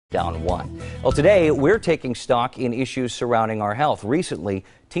down one. Well, today we're taking stock in issues surrounding our health. Recently,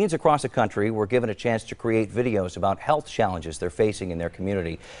 teens across the country were given a chance to create videos about health challenges they're facing in their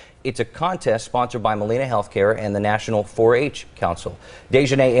community. It's a contest sponsored by Molina Healthcare and the National 4-H Council.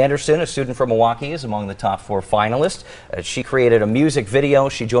 Dejanay Anderson, a student from Milwaukee, is among the top 4 finalists. She created a music video.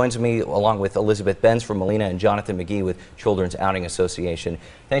 She joins me along with Elizabeth Benz from Molina and Jonathan McGee with Children's Outing Association.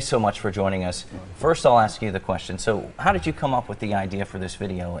 Thanks so much for joining us. First, I'll ask you the question. So, how did you come up with the idea for this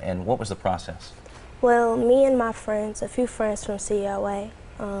video, and what was the process? Well, me and my friends, a few friends from COA,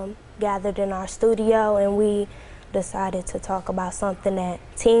 gathered in our studio, and we decided to talk about something that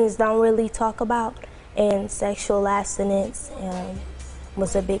teens don't really talk about, and sexual abstinence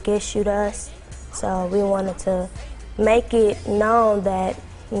was a big issue to us. So we wanted to make it known that,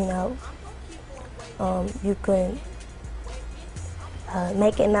 you know, you can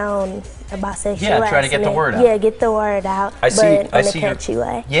make it known about sexual abstinence. Yeah, try to get the word out. Yeah, get the word out, but in a catchy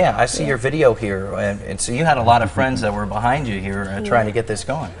way. Yeah, I see your video here, and so you had a lot of friends that were behind you here trying to get this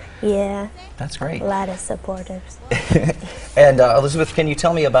going. Yeah. That's great. A lot of supporters. And Elizabeth, can you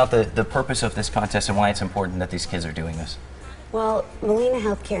tell me about the purpose of this contest and why it's important that these kids are doing this? Well, Molina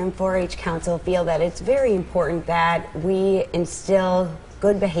Healthcare and 4-H Council feel that it's very important that we instill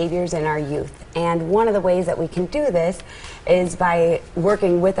good behaviors in our youth. And one of the ways that we can do this is by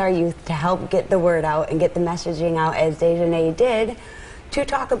working with our youth to help get the word out and get the messaging out, as Dejanay did, to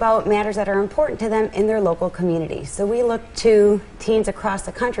talk about matters that are important to them in their local community. So we look to teens across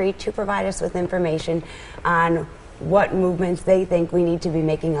the country to provide us with information on what movements they think we need to be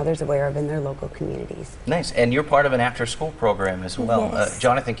making others aware of in their local communities. Nice. And you're part of an after-school program as well. Yes.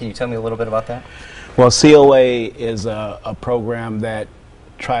 Jonathan, can you tell me a little bit about that? Well, COA is a program that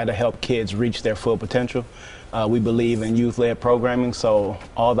try to help kids reach their full potential. We believe in youth-led programming, so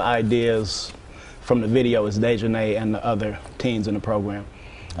all the ideas from the video is Dejanay and the other teens in the program.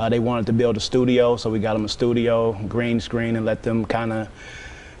 They wanted to build a studio, so we got them a studio, green screen, and let them kind of,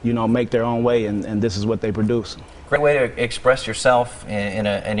 you know, make their own way, and this is what they produce. Great way to express yourself in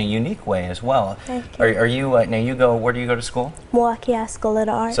a unique way as well. Thank you. Are you now where do you go to school? Milwaukee School of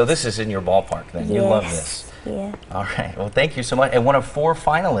the Arts. So this is in your ballpark then. Yes. You love this. Yeah. All right. Well, thank you so much. And one of 4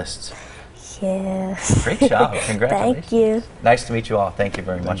 finalists. Yeah. Great job. Congratulations. Thank you. Nice to meet you all. Thank you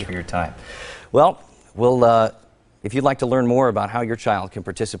very much for your time. Well, if you'd like to learn more about how your child can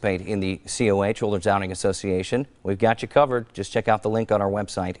participate in the COA, Children's Outing Association, we've got you covered. Just check out the link on our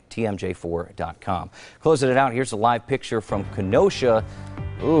website, tmj4.com. Closing it out, here's a live picture from Kenosha.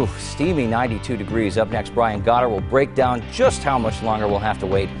 Ooh, steamy 92 degrees. Up next, Brian Goddard will break down just how much longer we'll have to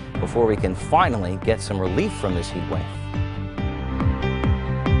wait before we can finally get some relief from this heat wave.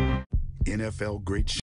 NFL great